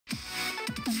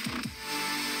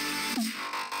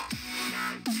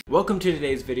Welcome to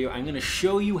today's video. I'm going to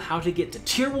show you how to get to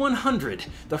tier 100,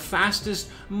 the fastest,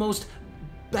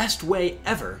 best way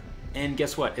ever. And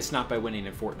guess what? It's not by winning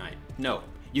in Fortnite. No,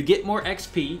 you get more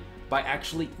XP by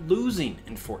actually losing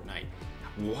in Fortnite.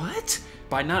 What?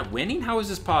 By not winning? How is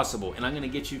this possible? And I'm going to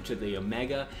get you to the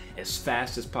Omega as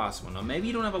fast as possible. Now, maybe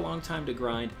you don't have a long time to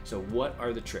grind, so what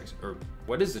are the tricks? Or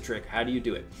what is the trick? How do you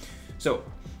do it? So,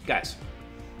 guys,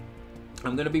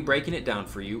 I'm going to be breaking it down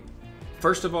for you.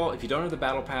 First of all, if you don't have the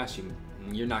Battle Pass,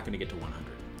 you're not going to get to 100.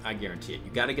 I guarantee it. You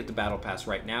got to get the Battle Pass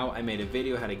right now. I made a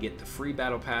video how to get the free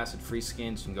Battle Pass and free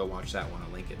skins. You can go watch that one.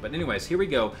 I'll link it. But anyways, here we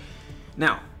go.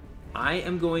 Now, I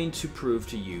am going to prove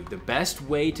to you the best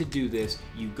way to do this.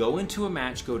 You go into a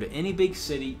match, go to any big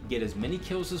city, get as many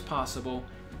kills as possible,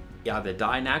 either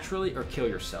die naturally or kill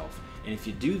yourself. And if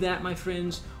you do that, my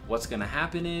friends, what's going to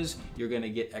happen is you're going to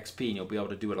get XP and you'll be able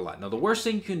to do it a lot. Now, the worst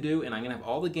thing you can do, and I'm going to have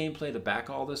all the gameplay to back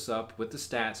all this up with the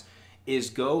stats, is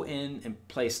go in and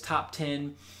place top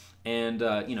 10 and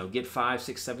get 5,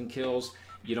 6, 7 kills.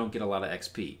 You don't get a lot of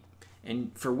XP.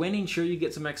 And for winning, sure, you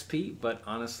get some XP, but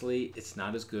honestly, it's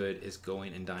not as good as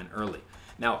going and dying early.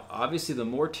 Now, obviously, the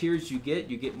more tiers you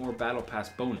get more Battle Pass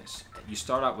bonus. You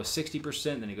start out with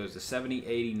 60%, then it goes to 70,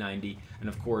 80, 90, and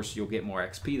of course, you'll get more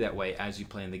XP that way as you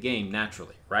play in the game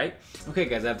naturally, right? Okay,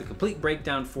 guys, I have the complete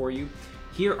breakdown for you.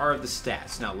 Here are the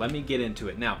stats. Now, let me get into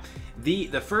it. Now, the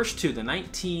first two, the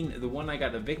 19, the one I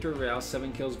got the Victory Royale,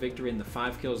 7 kills victory, and the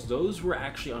 5 kills, those were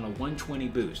actually on a 120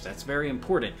 boost. That's very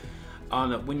important.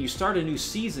 When you start a new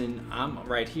season, I'm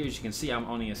right here, as you can see, I'm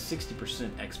only a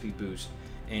 60% XP boost,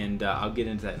 and I'll get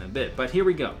into that in a bit. But here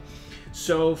we go.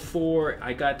 So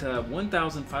I got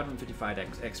 1,555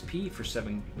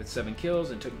 XP with 7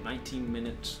 kills, and took 19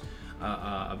 minutes,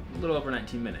 a little over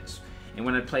 19 minutes. And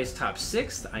when I placed top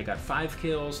 6th, I got 5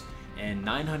 kills and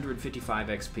 955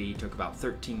 XP, took about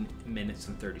 13 minutes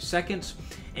and 30 seconds.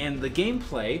 And the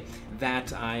gameplay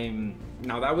that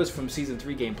now that was from Season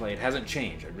 3 gameplay, it hasn't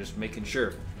changed, I'm just making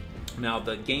sure. Now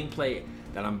the gameplay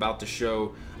that I'm about to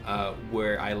show,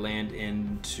 where I land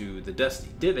into the Dusty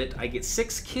Divot, I get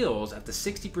 6 kills at the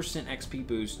 60% XP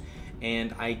boost,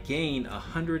 and I gain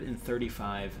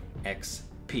 135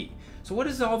 XP. So what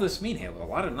does all this mean, Halo? A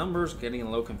lot of numbers, getting a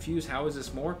little confused. How is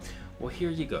this more? Well,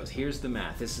 here you go. Here's the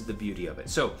math. This is the beauty of it.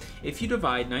 So if you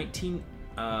divide 19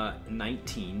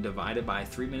 divided by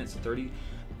 3 minutes and 30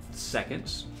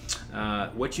 seconds,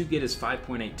 what you get is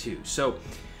 5.82. So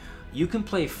you can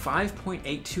play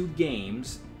 5.82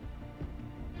 games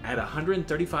at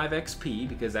 135 XP,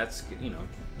 because that's,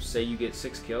 say you get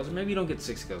 6 kills, or maybe you don't get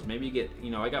 6 kills. Maybe you get,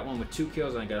 I got one with 2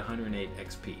 kills and I got 108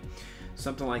 XP.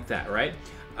 Something like that, right?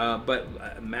 But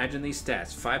imagine these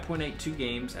stats. 5.82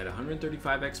 games at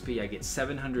 135 XP, I get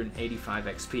 785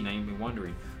 XP. Now you'd be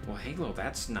wondering, well, Halo,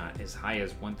 that's not as high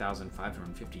as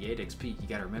 1,558 XP. You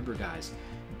gotta remember, guys,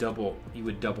 you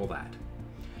would double that.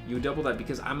 You would double that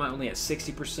because I'm only at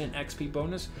 60% XP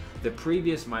bonus. The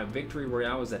previous, my Victory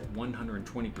Royale was at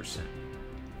 120%.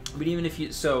 But even if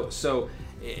you, so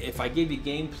if I gave you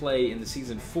gameplay in the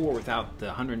Season 4 without the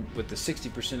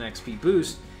 60% XP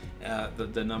boost,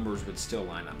 the numbers would still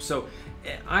line up. So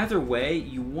either way,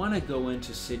 you want to go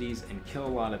into cities and kill a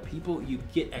lot of people, you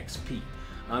get XP,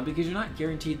 because you're not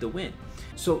guaranteed to win.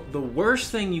 So the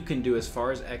worst thing you can do as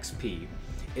far as XP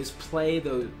is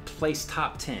place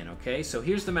top 10, okay? So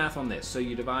here's the math on this. So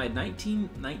you divide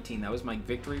 1919, that was my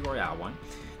Victory Royale one,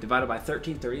 divided by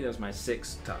 1330, that was my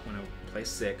 6th top when I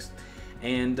placed 6th,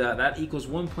 and that equals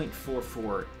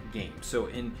 1.44 games. So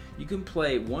you can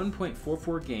play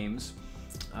 1.44 games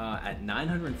at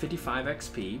 955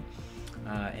 XP,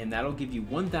 and that'll give you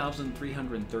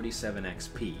 1,337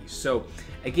 XP. So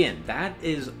again, that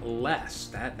is less.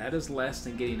 That is less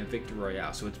than getting a Victory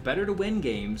Royale. So it's better to win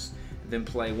games than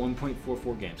play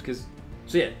 1.44 games.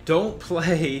 Don't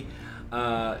play.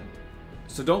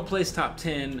 So don't place top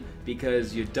 10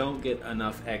 because you don't get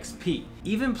enough XP.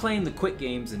 Even playing the quick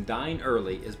games and dying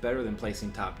early is better than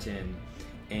placing top 10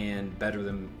 and better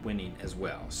than winning as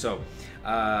well. So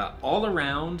all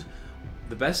around,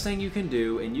 the best thing you can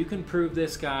do, and you can prove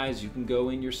this, guys, you can go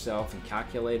in yourself and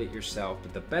calculate it yourself,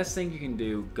 but the best thing you can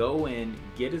do, go in,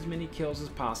 get as many kills as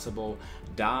possible,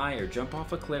 die or jump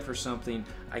off a cliff or something.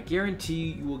 I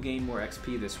guarantee you will gain more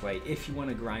XP this way if you want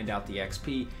to grind out the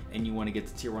XP and you want to get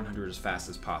to tier 100 as fast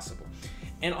as possible.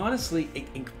 And honestly, it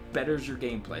betters your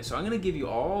gameplay. So I'm going to give you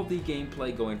all the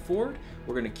gameplay going forward.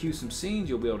 We're going to cue some scenes.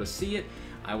 You'll be able to see it.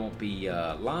 I won't be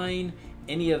lying,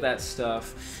 any of that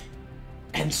stuff.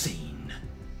 And scene.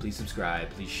 Please subscribe,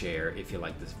 please share if you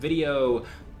like this video.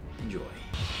 Enjoy.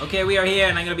 Okay, we are here,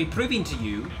 and I'm going to be proving to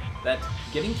you that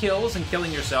getting kills and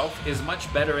killing yourself is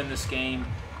much better in this game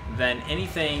than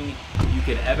anything you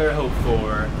could ever hope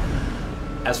for.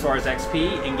 As far as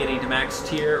XP and getting to max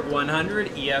tier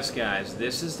 100, yes guys,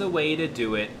 this is the way to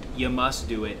do it. You must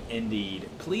do it indeed.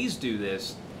 Please do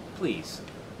this, please.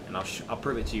 And I'll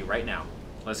prove it to you right now.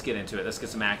 Let's get into it. Let's get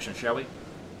some action, shall we?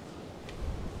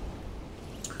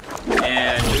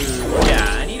 And,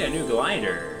 yeah, I need a new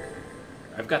glider.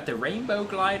 I've got the rainbow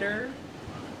glider,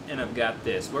 and I've got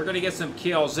this. We're gonna get some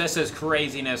kills. This is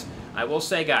craziness. I will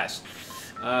say, guys,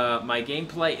 my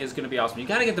gameplay is going to be awesome. You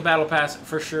got to get the battle pass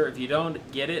for sure. If you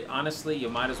don't get it, honestly, you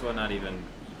might as well not even...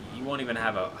 You won't even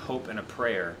have a hope and a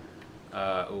prayer.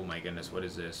 Oh my goodness, what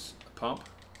is this? A pump?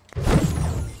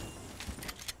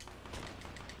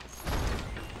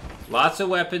 Lots of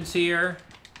weapons here.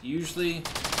 Usually...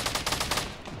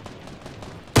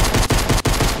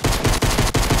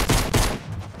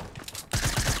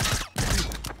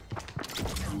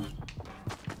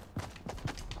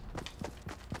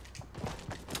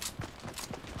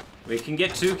 We can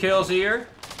get 2 kills here.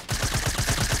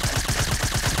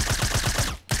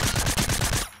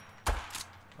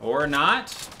 Or not.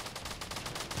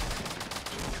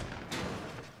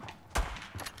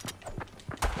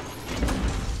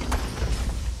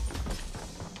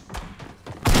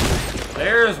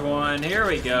 There's one. Here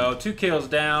we go. 2 kills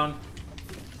down.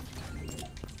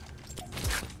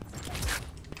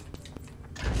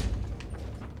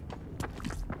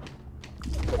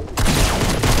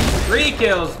 Three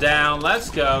kills down. Let's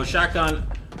go. Shotgun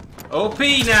OP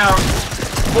now.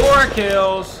 4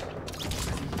 kills.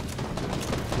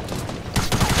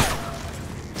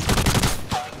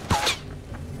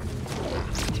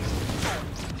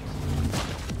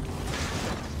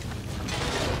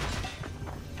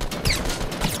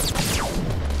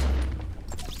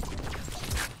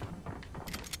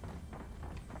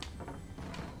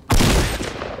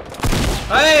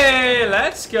 Hey,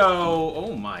 let's go.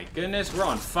 Oh my goodness, we're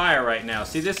on fire right now.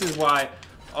 See, this is why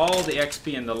all the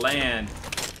XP in the land.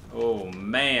 Oh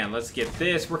man, let's get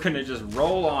this. We're gonna just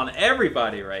roll on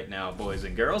everybody right now, boys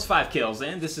and girls. 5 kills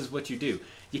in. This is what you do.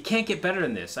 You can't get better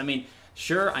than this. I mean,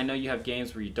 sure, I know you have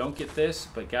games where you don't get this,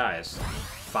 but guys,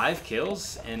 5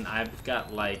 kills, and I've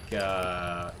got like,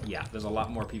 yeah, there's a lot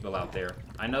more people out there.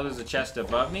 I know there's a chest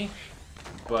above me,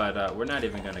 but we're not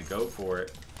even gonna go for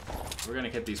it. We're gonna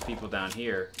get these people down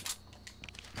here.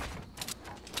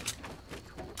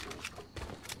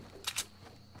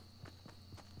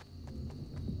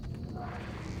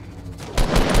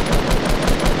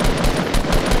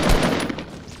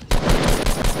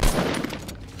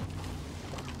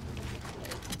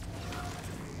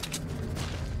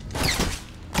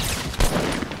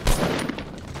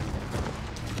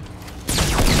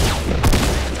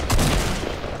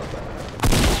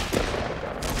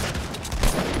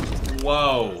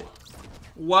 Whoa.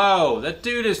 Whoa, that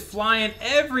dude is flying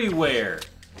everywhere.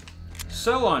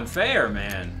 So unfair,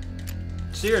 man.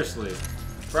 Seriously.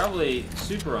 Probably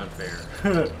super unfair.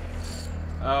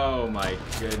 Oh my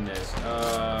goodness.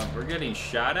 We're getting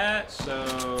shot at,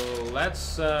 so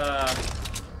let's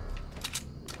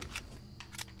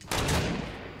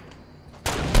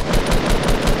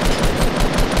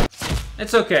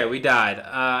It's okay, we died.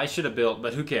 I should have built,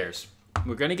 but who cares?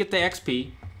 We're gonna get the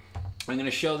XP. I'm going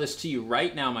to show this to you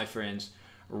right now, my friends.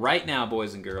 Right now,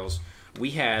 boys and girls.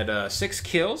 We had 6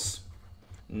 kills.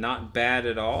 Not bad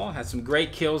at all. Had some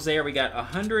great kills there. We got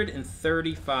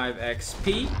 135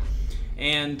 XP.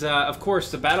 And, of course,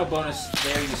 the battle bonus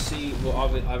there you see will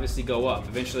obviously go up.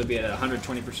 Eventually, it'll be at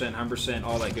 120%, 100%,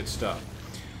 all that good stuff.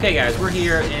 Okay, guys, we're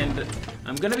here, and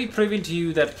I'm going to be proving to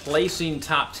you that placing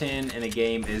top 10 in a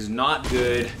game is not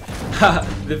good.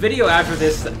 The video after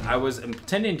this, I was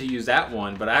intending to use that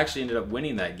one, but I actually ended up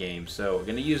winning that game. So we're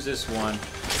going to use this one.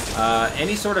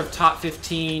 Any sort of top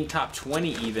 15, top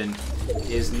 20 even,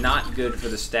 is not good for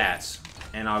the stats.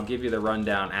 And I'll give you the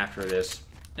rundown after this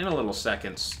in a little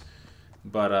seconds.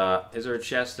 But is there a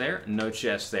chest there? No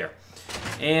chest there.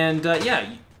 And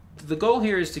yeah, the goal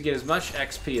here is to get as much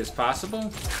XP as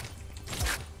possible.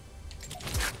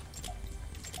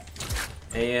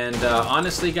 And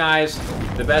honestly, guys,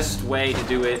 the best way to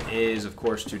do it is, of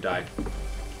course, to die.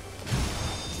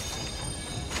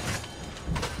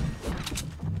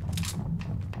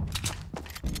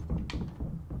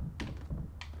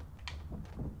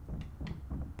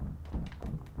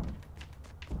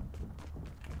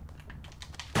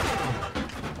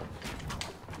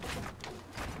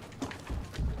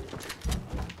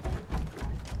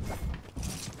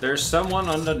 There's someone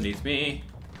underneath me.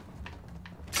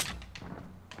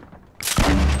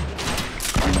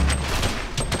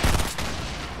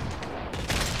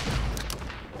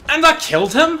 And I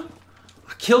killed him?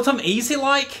 I killed him easy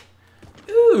like?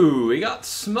 Ooh. Ooh, we got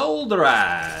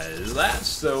Smolderized.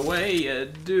 That's the way you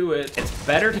do it. It's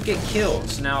better to get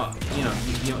kills. Now, you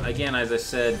know, again, as I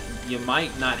said, you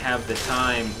might not have the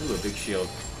time. Ooh, a big shield.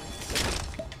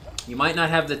 You might not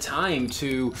have the time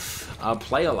to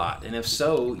play a lot, and if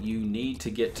so, you need to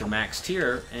get to max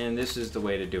tier, and this is the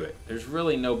way to do it. There's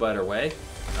really no better way.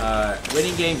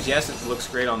 Winning games, yes, it looks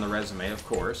great on the resume, of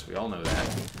course. We all know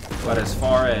that. But as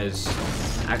far as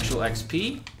actual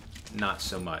XP, not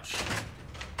so much.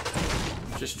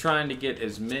 Just trying to get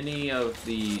as many of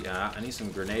the... I need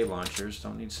some grenade launchers.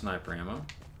 Don't need sniper ammo.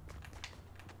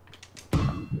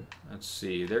 Let's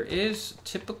see. There is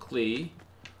typically...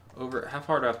 over... How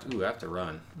far do I have to... Ooh, I have to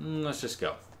run. Let's just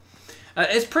go.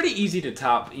 It's pretty easy to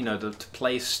top... You know, to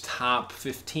place top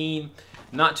 15.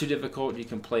 Not too difficult. You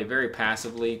can play very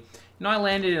passively. You know, I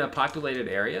landed in a populated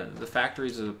area. The factory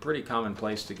is a pretty common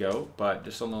place to go, but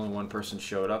just only one person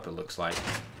showed up, it looks like.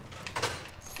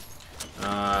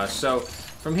 So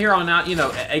from here on out, you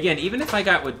know, again, even if I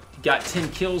got 10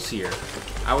 kills here,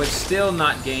 I would still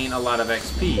not gain a lot of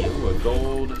XP. Ooh, a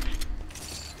gold.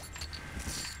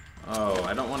 Oh,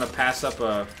 I don't want to pass up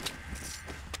a...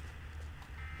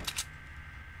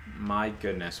 My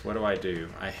goodness, what do I do?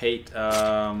 I hate,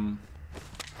 no,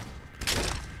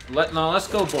 let's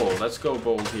go bold. Let's go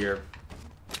bold here.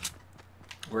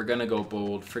 We're gonna go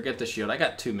bold. Forget the shield. I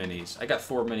got 2 minis. I got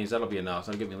 4 minis. That'll be enough.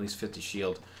 That'll give me at least 50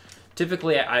 shield.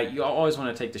 Typically, you always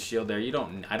want to take the shield there.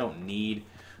 I don't need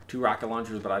 2 rocket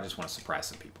launchers, but I just want to surprise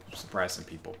some people. Surprise some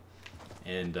people.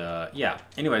 And yeah.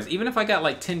 Anyways, even if I got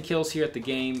like 10 kills here at the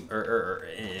game or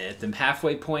at the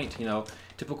halfway point, you know,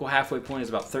 typical halfway point is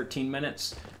about 13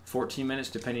 minutes, 14 minutes,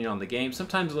 depending on the game.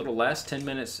 Sometimes a little less. 10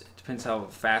 minutes. Depends how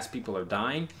fast people are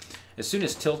dying. As soon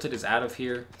as Tilted is out of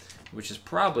here, which is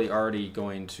probably already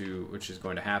going to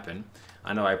happen.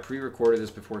 I know I pre-recorded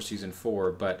this before Season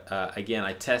 4, but again,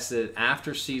 I tested it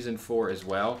after Season 4 as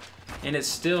well, and it's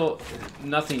still,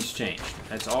 nothing's changed.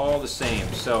 It's all the same,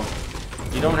 so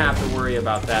you don't have to worry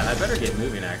about that. I better get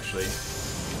moving, actually.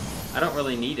 I don't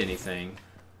really need anything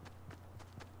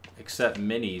except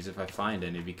minis if I find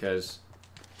any, because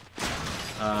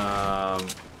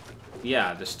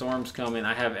yeah, the storm's coming.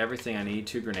 I have everything I need.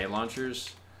 2 grenade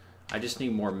launchers. I just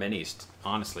need more minis,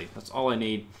 honestly. That's all I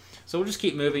need. So we'll just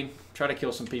keep moving, try to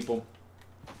kill some people.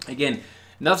 Again,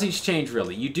 nothing's changed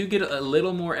really. You do get a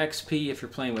little more XP if you're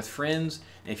playing with friends.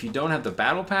 And if you don't have the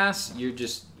battle pass, you're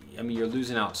just, I mean, you're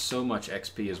losing out so much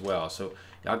XP as well. So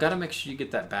y'all gotta make sure you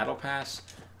get that battle pass.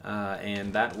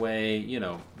 And that way, you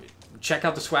know, check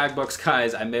out the swag books,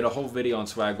 guys. I made a whole video on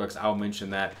swag books. I'll mention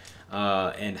that.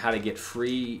 And how to get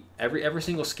free, every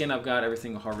single skin I've got, every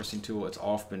single harvesting tool, it's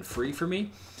all been free for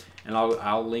me. And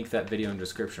I'll link that video in the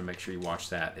description. Make sure you watch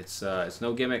that. It's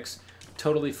no gimmicks,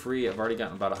 totally free. I've already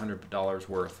gotten about $100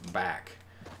 worth back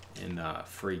in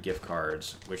free gift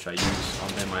cards, which I use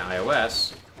on my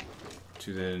iOS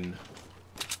to then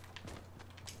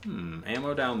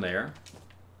ammo down there.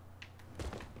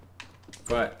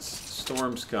 But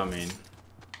storm's coming,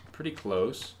 pretty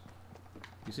close.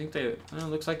 You think they? Oh,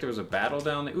 looks like there was a battle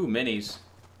down there. Ooh, minis.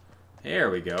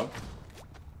 There we go.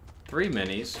 3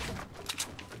 minis.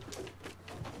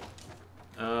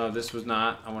 This was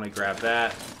not. I want to grab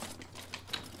that.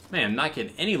 Man, not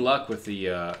getting any luck with the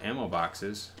ammo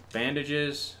boxes.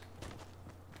 Bandages.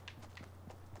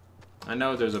 I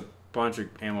know there's a bunch of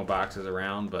ammo boxes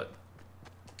around, but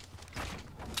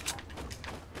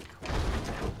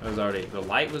that was already. The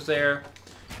light was there.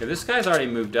 Okay, this guy's already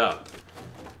moved up.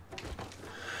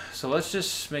 So let's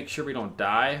just make sure we don't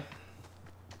die.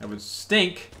 That would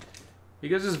stink.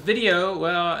 Because this video,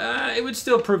 well, it would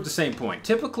still prove the same point.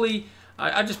 Typically,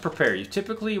 I just prepare you.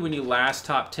 Typically, when you last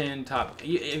top 10,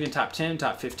 even top 10,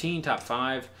 top 15, top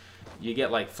 5, you get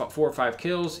like 4 or 5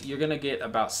 kills, you're going to get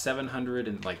about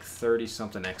 730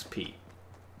 something XP.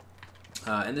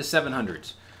 In the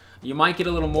 700s. You might get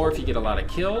a little more if you get a lot of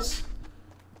kills.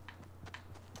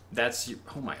 That's your,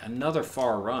 oh my, another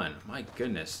far run. My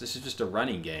goodness, this is just a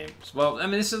running game. Well, I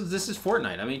mean, this is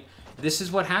Fortnite. I mean, this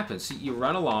is what happens. See, you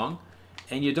run along,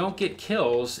 and you don't get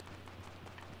kills.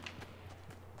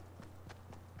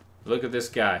 Look at this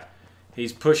guy.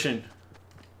 He's pushing.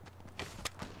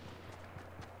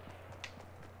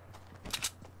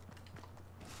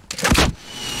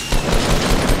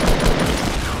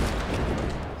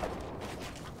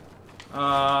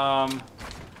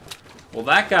 Well,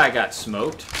 that guy got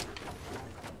smoked.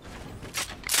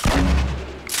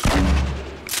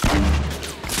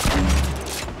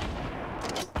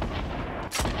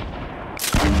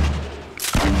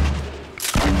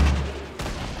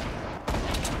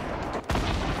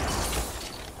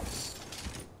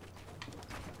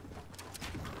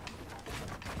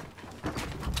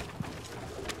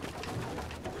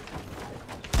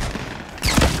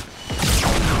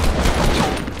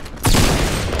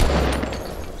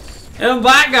 And the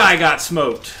black guy got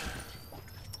smoked.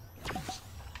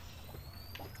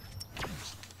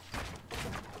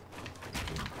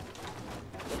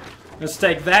 Let's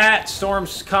take that.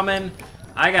 Storm's coming.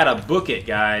 I gotta book it,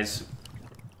 guys.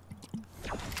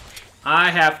 I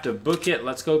have to book it.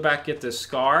 Let's go back get this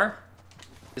scar.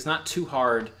 It's not too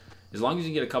hard. As long as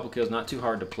you get a couple kills, not too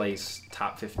hard to place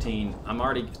top 15. I'm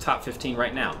already top 15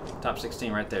 right now. Top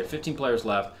 16 right there. 15 players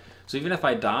left. So even if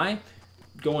I die,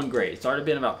 going great. It's already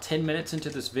been about 10 minutes into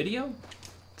this video.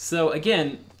 So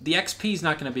again, the XP is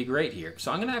not going to be great here.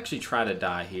 So I'm going to actually try to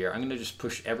die here. I'm going to just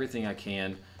push everything I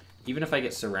can. Even if I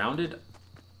get surrounded,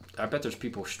 I bet there's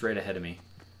people straight ahead of me.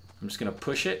 I'm just going to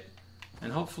push it.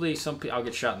 And hopefully I'll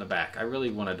get shot in the back. I really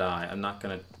want to die. I'm not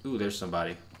going to... Ooh, there's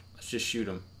somebody. Let's just shoot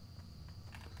him.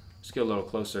 Let's get a little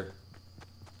closer.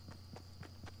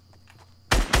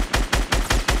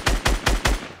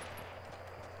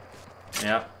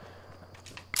 Yep.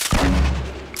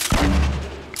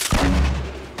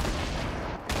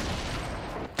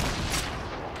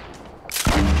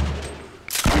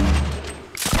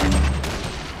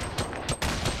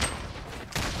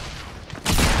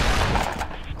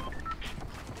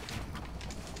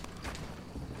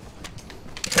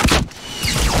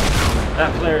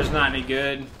 That player's not any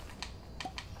good.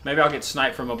 Maybe I'll get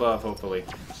sniped from above, hopefully.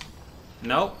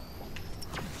 Nope.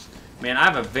 Man, I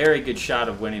have a very good shot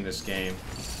of winning this game.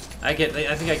 I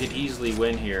think I could easily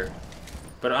win here.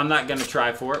 But I'm not going to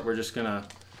try for it. We're just going to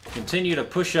continue to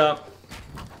push up,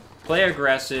 play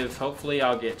aggressive. Hopefully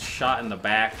I'll get shot in the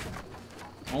back.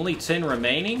 Only 10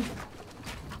 remaining.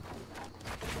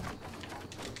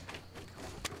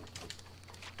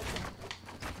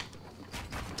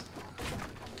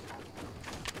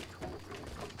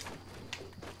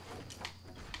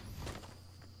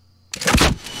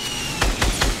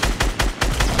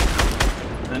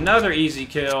 Another easy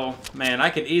kill. Man, I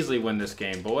could easily win this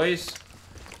game, boys.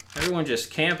 Everyone just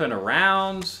camping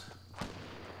around.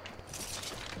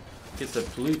 Get the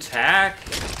blue tack.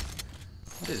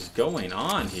 What is going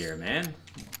on here, man?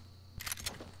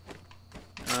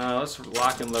 Let's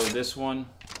lock and load this one.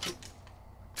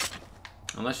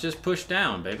 And let's just push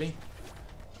down, baby.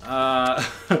 I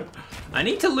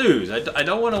need to lose. I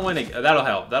don't want to win it. That'll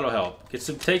help. That'll help.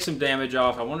 Take some damage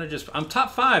off. I want to just... I'm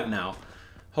top 5 now.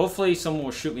 Hopefully someone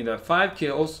will shoot me that 5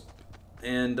 kills.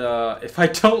 And if I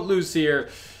don't lose here...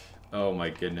 Oh my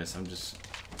goodness, I'm just...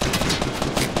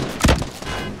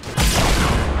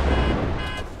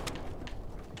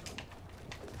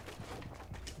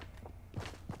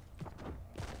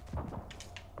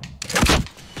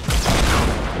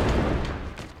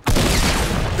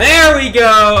 There we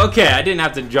go! Okay, I didn't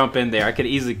have to jump in there. I could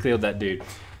easily clear that dude.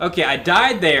 Okay, I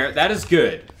died there. That is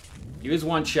good. He was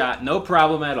one shot, no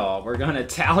problem at all. We're gonna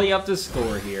tally up the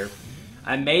score here.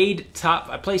 I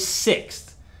placed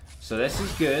 6th. So this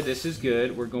is good, this is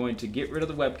good. We're going to get rid of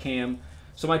the webcam.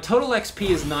 So my total XP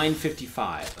is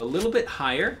 955, a little bit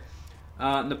higher.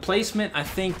 The placement, I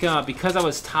think because I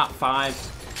was top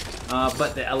 5,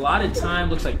 but the allotted time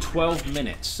looks like 12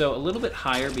 minutes. So a little bit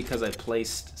higher because I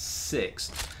placed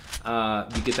 6th.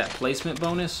 You get that placement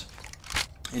bonus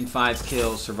and 5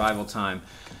 kills, survival time.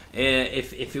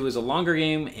 If it was a longer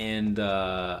game and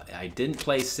I didn't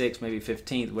play 6th, maybe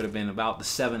 15th, it would have been about the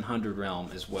 700 realm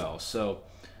as well. So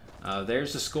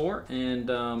there's the score, and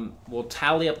we'll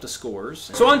tally up the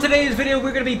scores. So on today's video,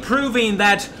 we're going to be proving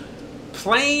that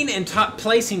playing and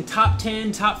placing top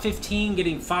 10, top 15,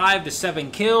 getting 5 to 7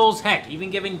 kills, heck, even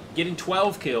getting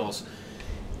 12 kills,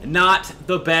 not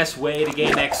the best way to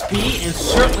gain XP, and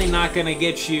certainly not going to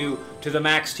get you to the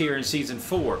max tier in Season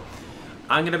 4.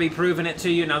 I'm going to be proving it to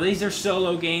you. Now, these are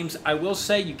solo games. I will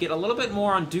say you get a little bit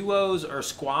more on duos or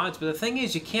squads, but the thing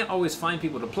is you can't always find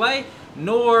people to play,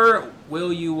 nor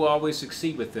will you always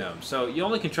succeed with them. So you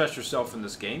only can trust yourself in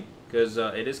this game, because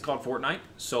it is called Fortnite,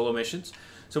 solo missions.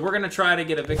 So we're going to try to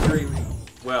get a victory.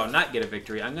 Well, not get a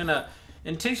victory. I'm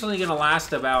intentionally going to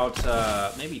last about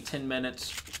maybe 10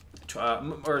 minutes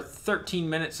or 13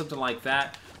 minutes, something like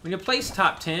that. When you place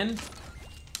top 10,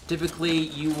 typically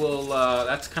you will,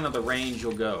 that's kind of the range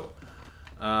you'll go.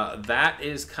 That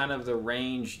is kind of the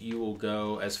range you will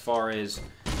go as far as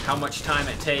how much time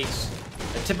it takes.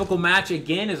 A typical match,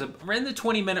 again, is around in the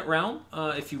 20-minute realm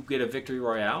if you get a victory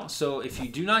royale. So if you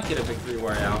do not get a victory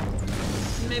royale,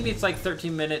 maybe it's like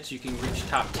 13 minutes. You can reach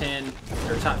top 10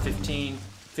 or top 15.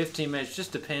 15 minutes,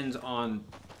 just depends on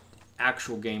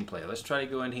actual gameplay. Let's try to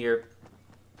go in here.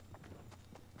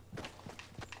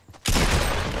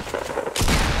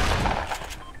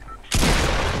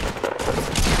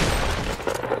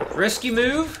 Risky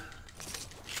move,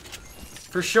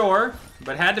 for sure,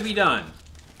 but had to be done.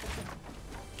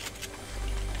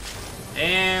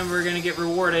 And we're gonna get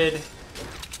rewarded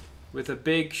with a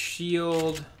big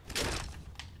shield.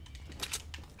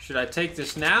 Should I take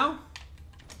this now?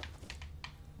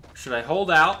 Should I hold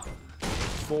out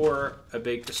for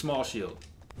a small shield?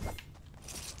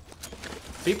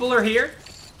 People are here.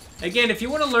 Again, if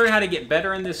you want to learn how to get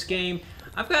better in this game,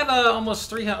 I've got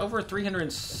almost over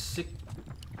 306.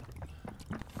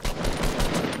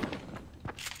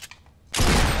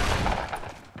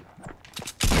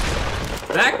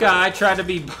 That guy tried to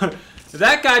be.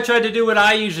 That guy tried to do what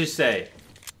I usually say: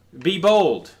 be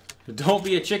bold. Don't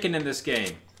be a chicken in this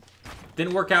game.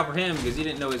 Didn't work out for him because he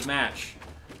didn't know his match.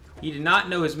 He did not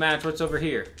know his match. What's over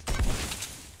here?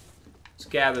 Let's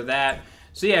gather that.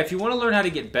 So yeah, if you want to learn how to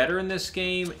get better in this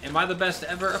game, am I the best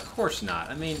ever? Of course not.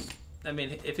 I mean,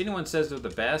 if anyone says they're the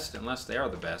best, unless they are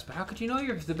the best, but how could you know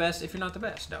you're the best if you're not the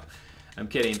best? No, I'm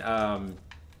kidding.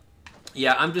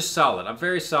 Yeah, I'm just solid. I'm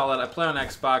very solid. I play on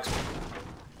Xbox.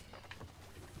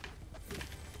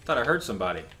 Thought I heard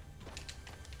somebody.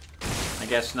 I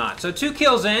guess not. So 2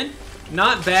 kills in.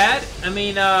 Not bad. I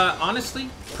mean, honestly,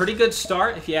 pretty good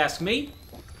start if you ask me.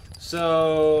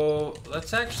 So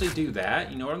let's actually do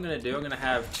that. You know what I'm going to do? I'm going to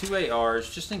have 2 ARs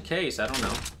just in case. I don't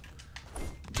know.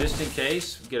 Just in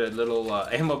case. Get a little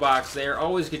ammo box there.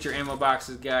 Always get your ammo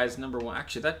boxes, guys. Number 1.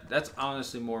 Actually, that's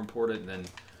honestly more important than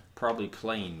probably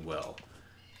playing well.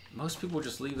 Most people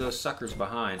just leave those suckers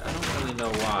behind. I don't really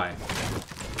know why.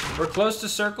 We're close to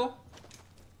circle.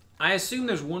 I assume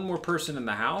there's one more person in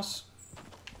the house.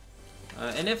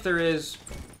 And if there is,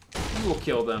 we will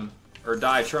kill them or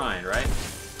die trying, right?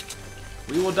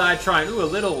 We will die trying. Ooh,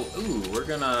 we're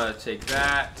gonna take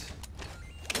that.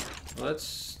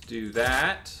 Let's do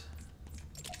that.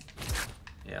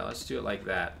 Yeah, let's do it like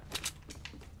that.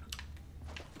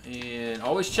 And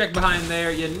always check behind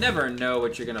there. You never know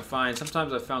what you're gonna find.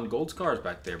 Sometimes I found gold scars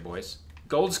back there, boys.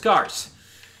 Gold scars.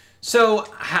 So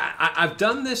I've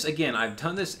done this again. I've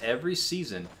done this every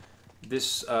season.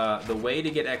 This the way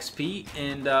to get XP,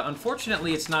 and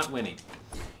unfortunately, it's not winning.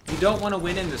 You don't want to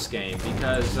win in this game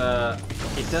because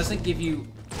it doesn't give you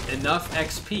enough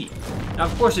XP. Now,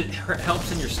 of course, it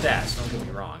helps in your stats. Don't get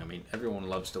me wrong. I mean, everyone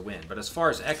loves to win. But as far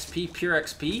as XP, pure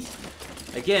XP,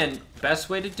 again, best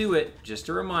way to do it, just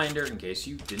a reminder in case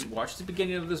you didn't watch the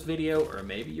beginning of this video, or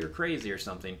maybe you're crazy or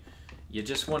something, you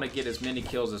just want to get as many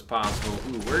kills as possible.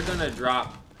 Ooh, we're going to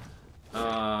drop...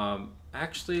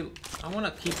 actually, I want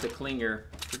to keep the clinger.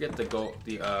 Forget the gold.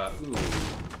 Ooh.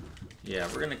 Yeah,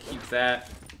 we're going to keep that.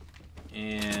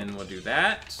 And we'll do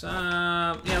that.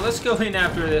 Yeah, let's go in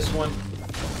after this one.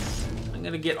 I'm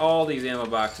going to get all these ammo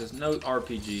boxes. No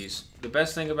RPGs. The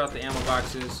best thing about the ammo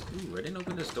boxes... Ooh, I didn't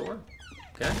open this door.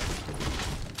 Okay.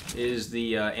 Is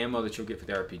the ammo that you'll get for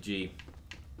the RPG.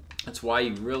 That's why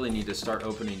you really need to start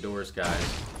opening doors,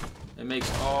 guys. It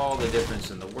makes all the difference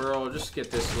in the world. Just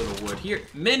get this little wood here.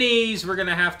 Minis! We're going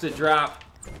to have to drop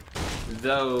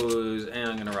those. And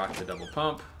I'm going to rock the double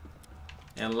pump.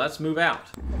 And let's move out.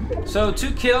 So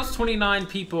 2 kills, 29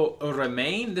 people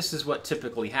remain. This is what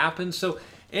typically happens. So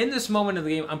in this moment of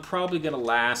the game, I'm probably going to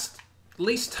last at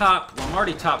least top, well, I'm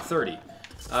already top 30.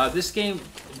 This game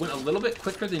went a little bit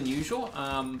quicker than usual.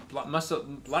 A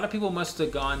lot of people must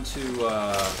have gone to,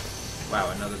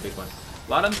 wow, another big one.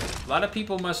 A lot of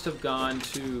people must have gone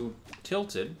to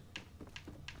Tilted.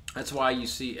 That's why you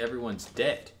see everyone's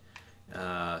dead.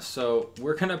 So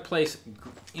we're gonna place,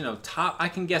 you know, top. I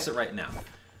can guess it right now.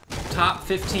 Top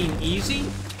 15 easy,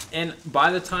 and by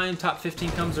the time top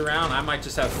 15 comes around, I might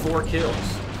just have 4 kills.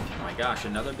 Oh my gosh,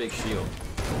 another big shield.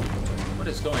 What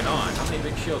is going on? How many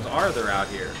big shields are there out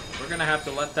here? We're gonna have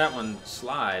to let that one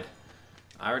slide.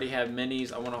 I already have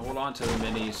minis. I want to hold on to the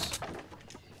minis,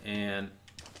 and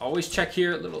always check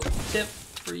here. A little tip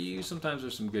for you. Sometimes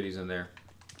there's some goodies in there.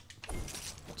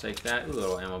 I'll take that. Ooh,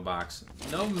 little ammo box.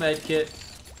 No med kit,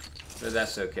 but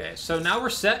that's okay. So now we're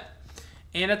set.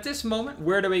 And at this moment,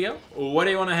 where do we go? What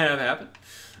do you want to have happen?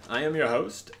 I am your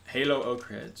host, Halo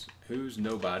Okreds, who's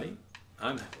nobody.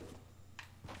 I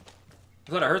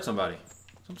thought I heard somebody.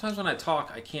 Sometimes when I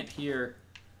talk, I can't hear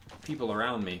people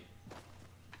around me.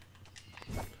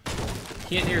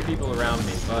 Can't hear people around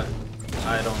me, but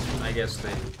I don't. I guess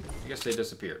they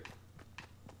disappeared.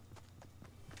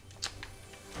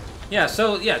 Yeah.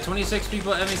 So yeah, 26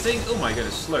 people. Everything. Oh my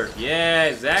goodness, slurp. Yeah,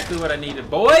 exactly what I needed,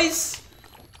 boys.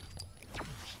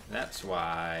 That's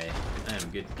why I am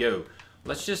good to go.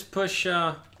 Let's just push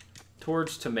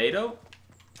towards tomato.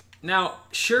 Now,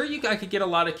 sure, I could get a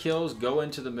lot of kills, go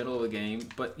into the middle of the game,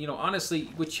 but, you know, honestly,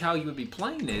 how you would be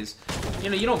playing is, you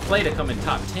know, you don't play to come in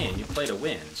top 10, you play to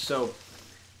win. So,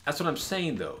 that's what I'm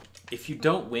saying, though. If you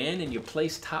don't win and you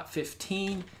place top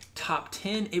 15, top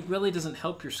 10, it really doesn't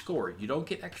help your score. You don't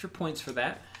get extra points for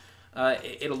that.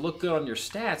 It'll look good on your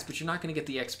stats, but you're not going to get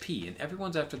the XP, and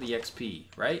everyone's after the XP,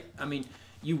 right? I mean,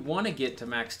 you want to get to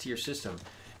max tier system.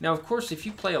 Now, of course, if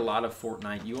you play a lot of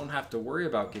Fortnite, you won't have to worry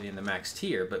about getting the max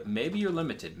tier, but maybe you're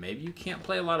limited. Maybe you can't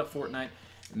play a lot of Fortnite.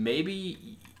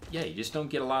 Maybe, yeah, you just don't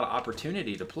get a lot of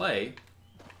opportunity to play,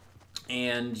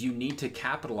 and you need to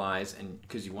capitalize, and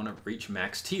because you want to reach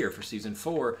max tier for Season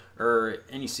 4, or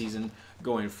any season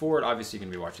going forward. Obviously, you're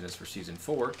going to be watching this for Season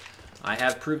 4. I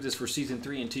have proved this for Season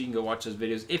 3 and 2. You can go watch those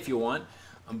videos if you want,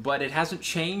 but it hasn't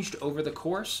changed over the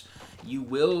course. You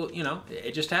will, you know,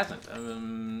 it just hasn't.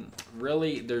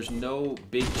 Really, there's no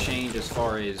big change as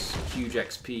far as huge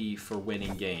XP for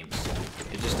winning games.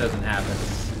 It just doesn't happen.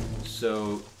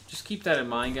 So just keep that in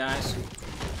mind, guys.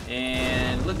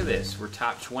 And look at this. We're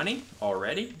top 20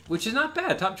 already, which is not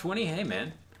bad. Top 20, hey,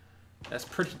 man. That's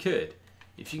pretty good.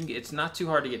 If you can get, it's not too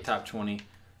hard to get top 20.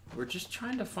 We're just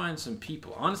trying to find some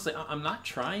people. Honestly, I'm not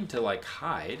trying to, like,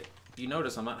 hide. You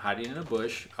notice I'm not hiding in a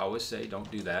bush. I always say don't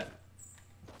do that.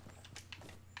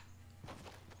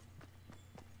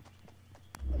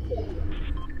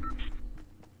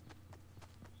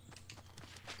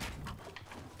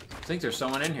 I think there's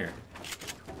someone in here.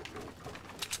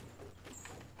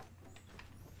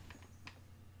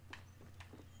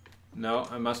 No,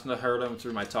 I mustn't have heard him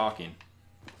through my talking.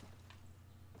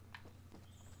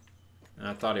 And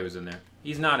I thought he was in there.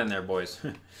 He's not in there, boys.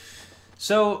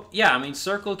 So, yeah, I mean,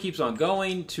 circle keeps on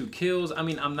going. 2 kills. I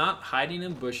mean, I'm not hiding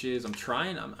in bushes. I'm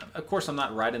trying. Of course, I'm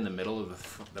not right in the middle of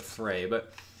the fray.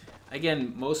 But,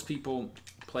 again, most people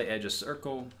play edge of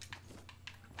circle.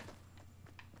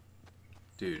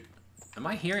 Dude, am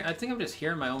I hearing? I think I'm just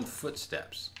hearing my own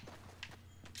footsteps.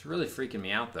 It's really freaking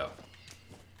me out, though.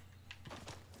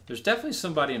 There's definitely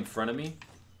somebody in front of me.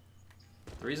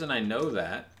 The reason I know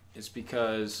that is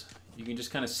because you can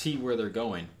just kind of see where they're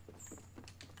going.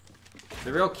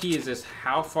 The real key is this: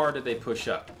 how far did they push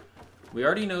up? We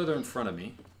already know they're in front of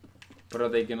me, but are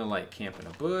they gonna, like, camp in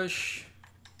a bush?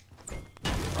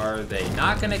 Are they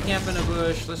not gonna camp in a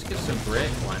bush? Let's get some brick.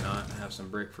 Why not have some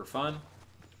brick for fun?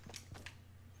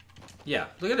 Yeah,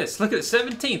 look at this. Look at it.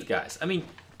 17th, guys. I mean,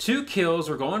 2 kills.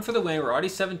 We're going for the win. We're already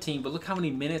 17, but look how many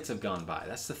minutes have gone by.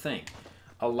 That's the thing.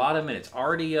 A lot of minutes.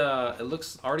 Already, it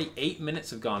looks already 8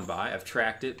 minutes have gone by. I've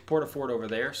tracked it. Porta Fort over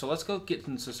there. So let's go get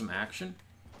into some action.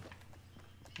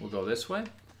 We'll go this way.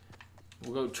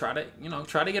 We'll go try to, you know,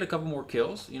 try to get a couple more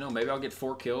kills. You know, maybe I'll get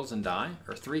 4 kills and die,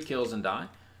 or 3 kills and die.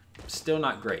 Still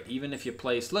not great, even if you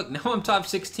place. Look, now I'm top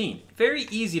 16. Very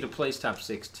easy to place top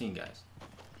 16, guys.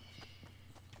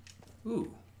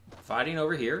 Ooh, fighting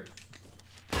over here.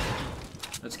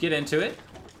 Let's get into it.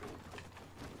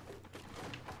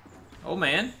 Oh,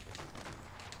 man.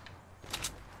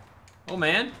 Oh,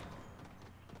 man.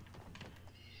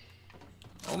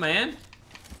 Oh, man.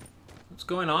 What's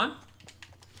going on?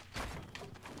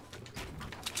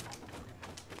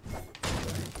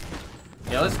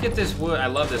 Yeah, let's get this wood. I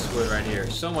love this wood right here.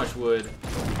 So much wood.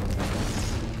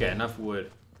 Okay, enough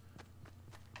wood.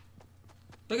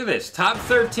 Look at this. Top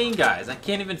 13, guys. I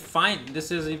can't even find...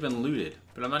 This isn't even looted.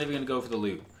 But I'm not even going to go for the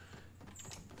loot.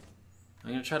 I'm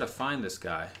going to try to find this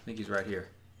guy. I think he's right here.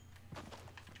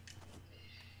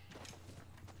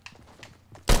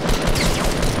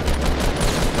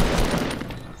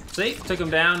 See? Took him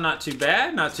down. Not too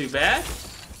bad. Not too bad.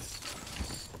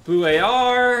 Blue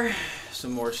AR.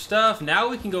 Some more stuff. Now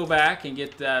we can go back and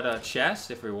get that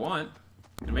chest if we want.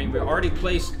 I mean, we already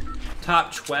placed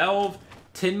top 12.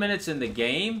 10 minutes in the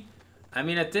game. I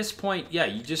mean, at this point, yeah,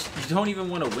 you don't even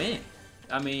want to win.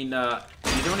 I mean,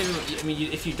 you don't even, I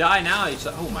mean, if you die now, it's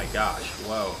like, oh my gosh,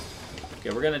 whoa. Okay,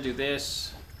 we're going to do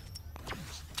this.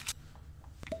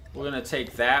 We're going to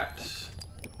take that.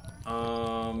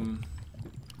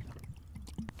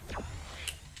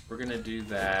 We're going to do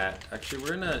that. Actually,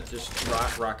 we're going to just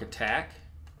rock attack.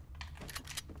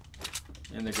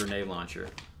 And the grenade launcher.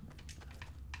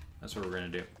 That's what we're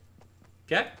going to do.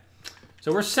 Okay?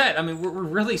 So we're set. I mean, we're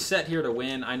really set here to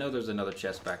win. I know there's another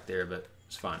chest back there, but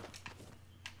it's fine.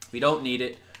 We don't need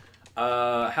it.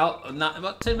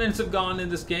 About 10 minutes have gone in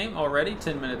this game already.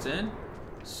 10 minutes in.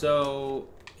 So,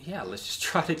 yeah, let's just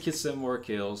try to get some more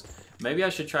kills. Maybe I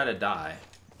should try to die.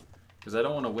 Because I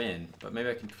don't want to win. But maybe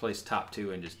I can place top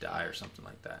 2 and just die or something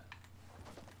like that.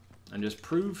 And just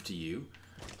prove to you,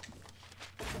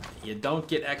 you don't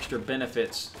get extra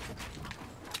benefits.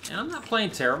 And I'm not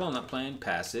playing terrible. I'm not playing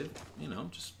passive. You know,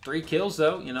 just 3 kills,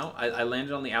 though. You know, I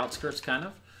landed on the outskirts, kind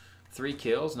of. 3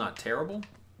 kills, not terrible.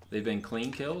 They've been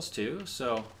clean kills, too.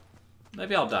 So,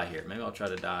 maybe I'll die here. Maybe I'll try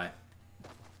to die.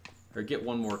 Or get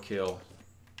 1 more kill.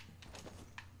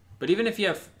 But even if you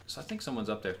have... So I think someone's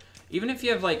up there. Even if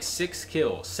you have like 6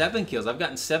 kills, 7 kills, I've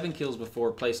gotten 7 kills before,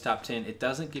 place top 10, it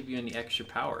doesn't give you any extra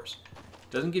powers.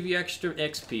 It doesn't give you extra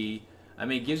XP. I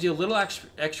mean, it gives you a little extra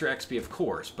XP, of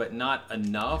course, but not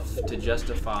enough to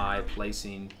justify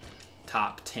placing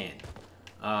top 10.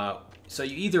 So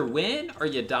you either win or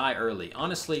you die early.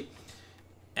 Honestly,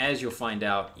 as you'll find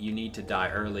out, you need to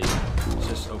die early. Let's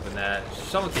just open that. If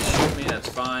someone can shoot me, that's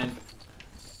fine.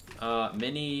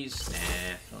 Minis,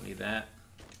 nah, don't need that.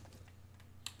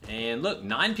 And look,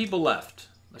 9 people left.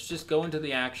 Let's just go into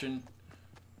the action.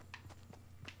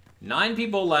 9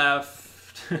 people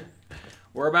left.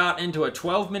 We're about into a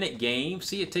 12-minute game.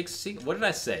 See, it takes, see, what did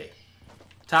I say?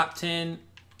 Top 10,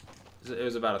 it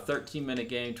was about a 13-minute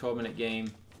game, 12-minute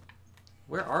game.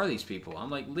 Where are these people? I'm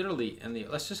like literally in the,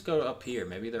 let's just go up here.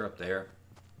 Maybe they're up there.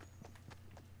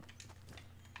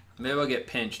 Maybe I'll get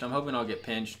pinched. I'm hoping I'll get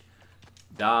pinched.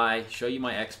 Die, show you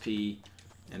my XP,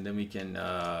 and then we can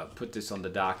put this on the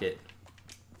docket.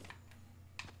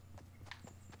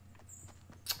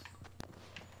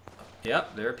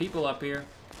 Yep, there are people up here.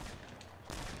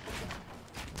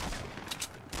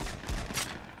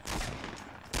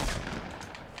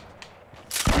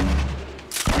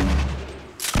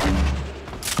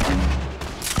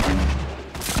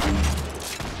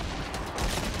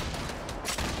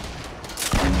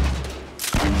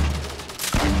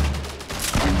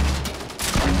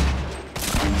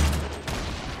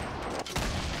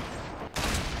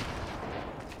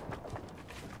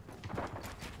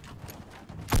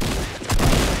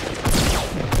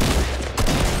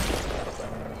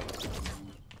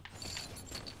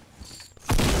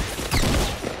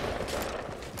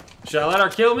 Should I let her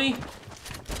kill me?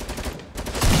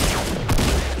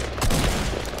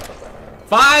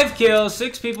 5 kills,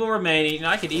 6 people remaining.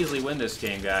 I could easily win this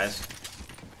game, guys.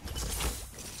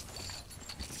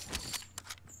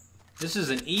 This is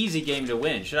an easy game to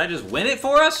win. Should I just win it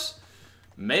for us?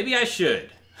 Maybe I should.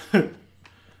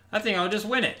 I think I'll just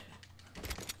win it.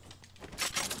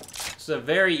 It's a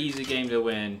very easy game to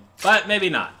win, but maybe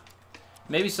not.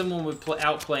 Maybe someone would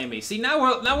outplay me. See, now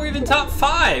we're even top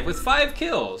 5 with 5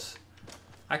 kills.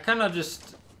 I kind of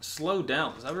just slowed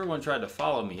down because everyone tried to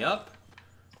follow me up.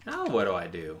 Now what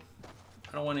do?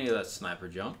 I don't want any of that sniper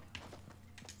junk.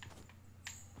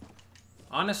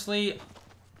 Honestly,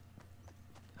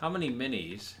 how many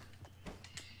minis?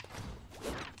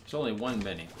 There's only 1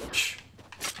 mini.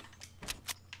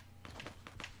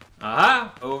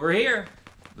 Aha! Over here.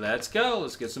 Let's go.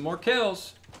 Let's get some more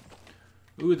kills.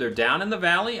 Ooh, they're down in the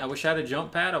valley. I wish I had a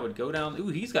jump pad. I would go down. Ooh,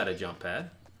 he's got a jump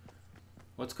pad.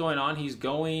 What's going on? He's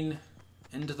going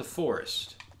into the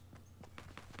forest.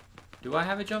 Do I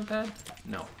have a jump pad?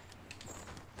 No.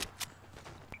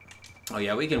 Oh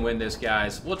yeah, we can win this,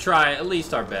 guys. We'll try at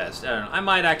least our best. I don't know. I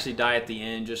might actually die at the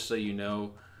end, just so you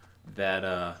know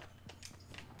that,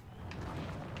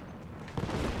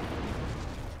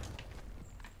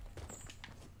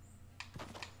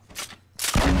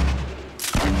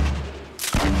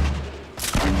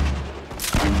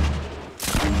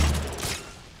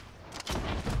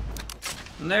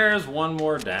 And there's one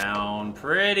more down.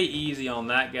 Pretty easy on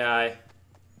that guy.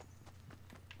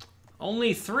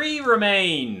 Only 3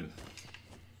 remain.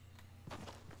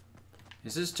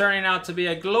 This is turning out to be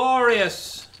a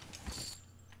glorious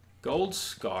gold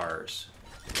scars.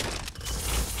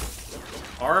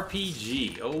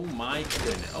 RPG. Oh my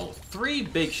goodness. Oh, 3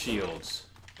 big shields.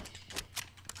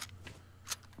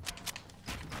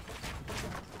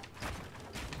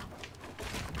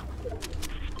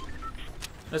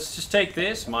 Let's just take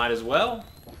this. Might as well.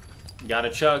 Got a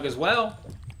chug as well.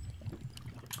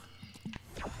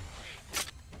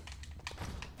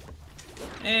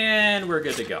 And we're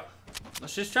good to go.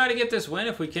 Let's just try to get this win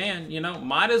if we can. You know,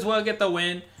 might as well get the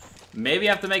win. Maybe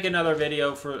I have to make another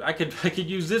video for... I could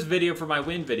use this video for my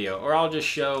win video. Or I'll just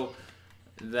show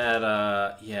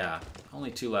that, yeah. Only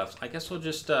 2 left. I guess we'll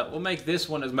just... we'll make this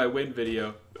one as my win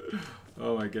video.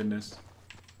 Oh my goodness.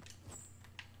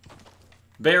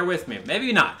 Bear with me.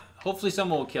 Maybe not. Hopefully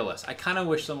someone will kill us. I kind of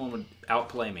wish someone would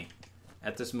outplay me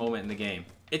at this moment in the game.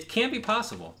 It can be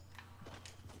possible.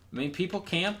 I mean, people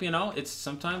camp, you know. It's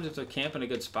sometimes if they're camping a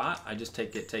good spot, I just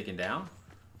get taken down.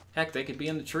 Heck, they could be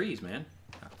in the trees, man.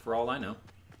 For all I know.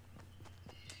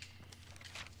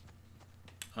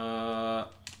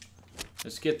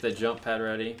 Let's get the jump pad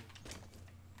ready.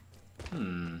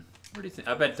 Where do you think?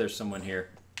 I bet there's someone here.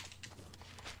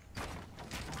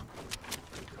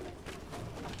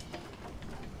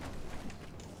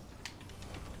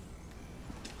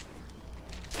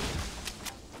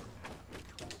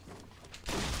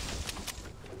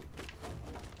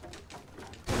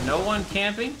 No one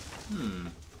camping?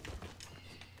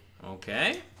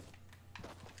 Okay.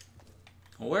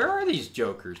 Where are these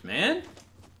jokers, man?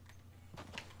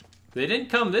 If they didn't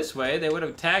come this way, they would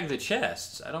have tagged the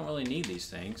chests. I don't really need these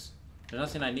things. There's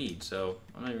nothing I need, so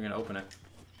I'm not even going to open it.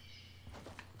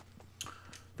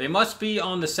 They must be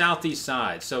on the southeast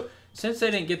side. So since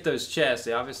they didn't get those chests,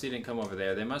 they obviously didn't come over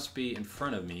there. They must be in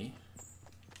front of me.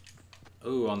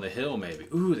 Ooh, on the hill maybe.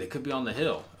 Ooh, they could be on the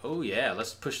hill. Oh yeah,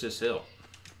 let's push this hill.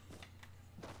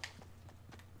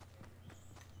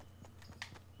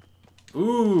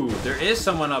 Ooh, there is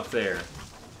someone up there.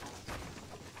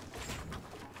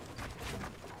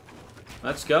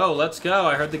 Let's go, let's go.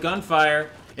 I heard the gunfire.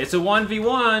 It's a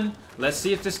 1v1. Let's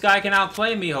see if this guy can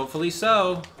outplay me. Hopefully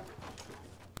so.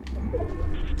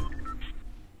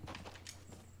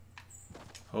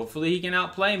 Hopefully he can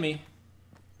outplay me.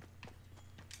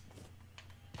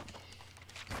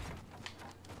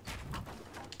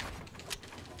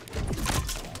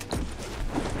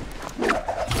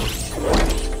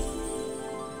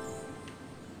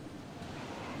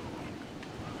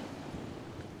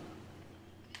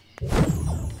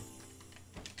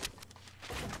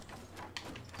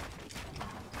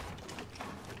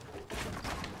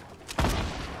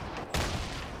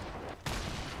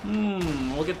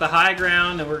 We'll get the high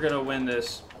ground and we're gonna win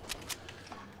this.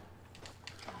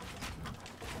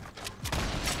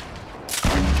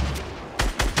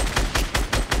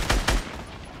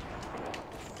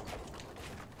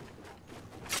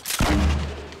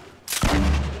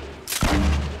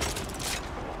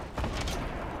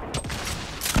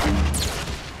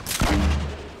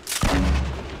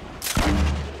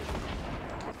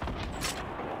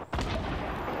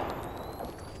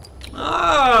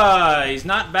 He's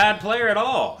not a bad player at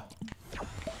all.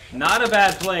 Not a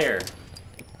bad player.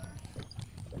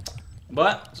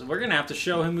 But so we're gonna have to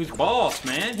show him who's boss,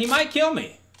 man. He might kill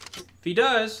me. If he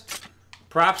does,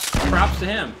 props to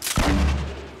him.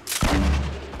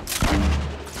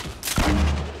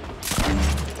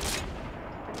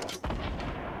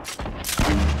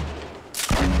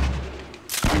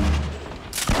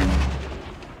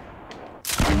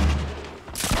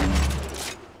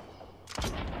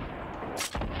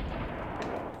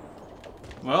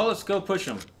 Well, let's go push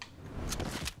him.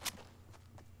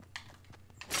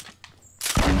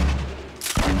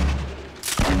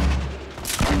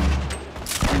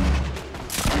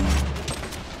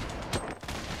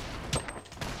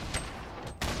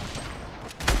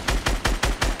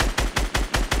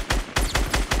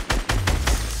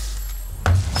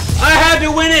 I had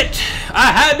to win it!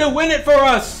 I had to win it for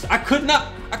us! I could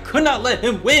not let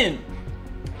him win!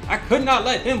 I could not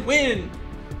let him win!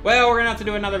 Well, we're gonna have to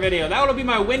do another video. That will be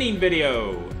my winning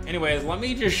video. Anyways, let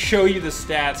me just show you the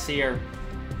stats here.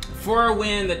 For a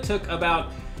win that took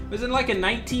about, was it like a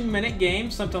 19-minute game,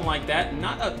 something like that?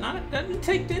 That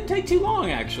didn't take too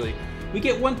long actually. We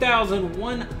get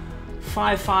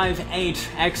 1,1558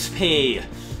 XP,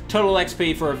 total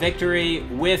XP for a victory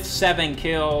with 7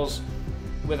 kills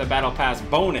with a battle pass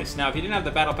bonus. Now, if you didn't have the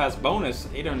battle pass bonus,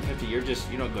 850, you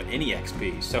don't get any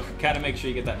XP. So gotta make sure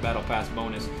you get that battle pass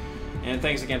bonus. And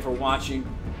thanks again for watching.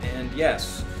 And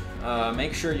yes,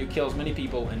 make sure you kill as many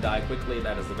people and die quickly.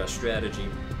 That is the best strategy.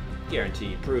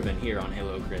 Guaranteed, proven here on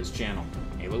Halo Okra's channel.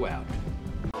 Halo out.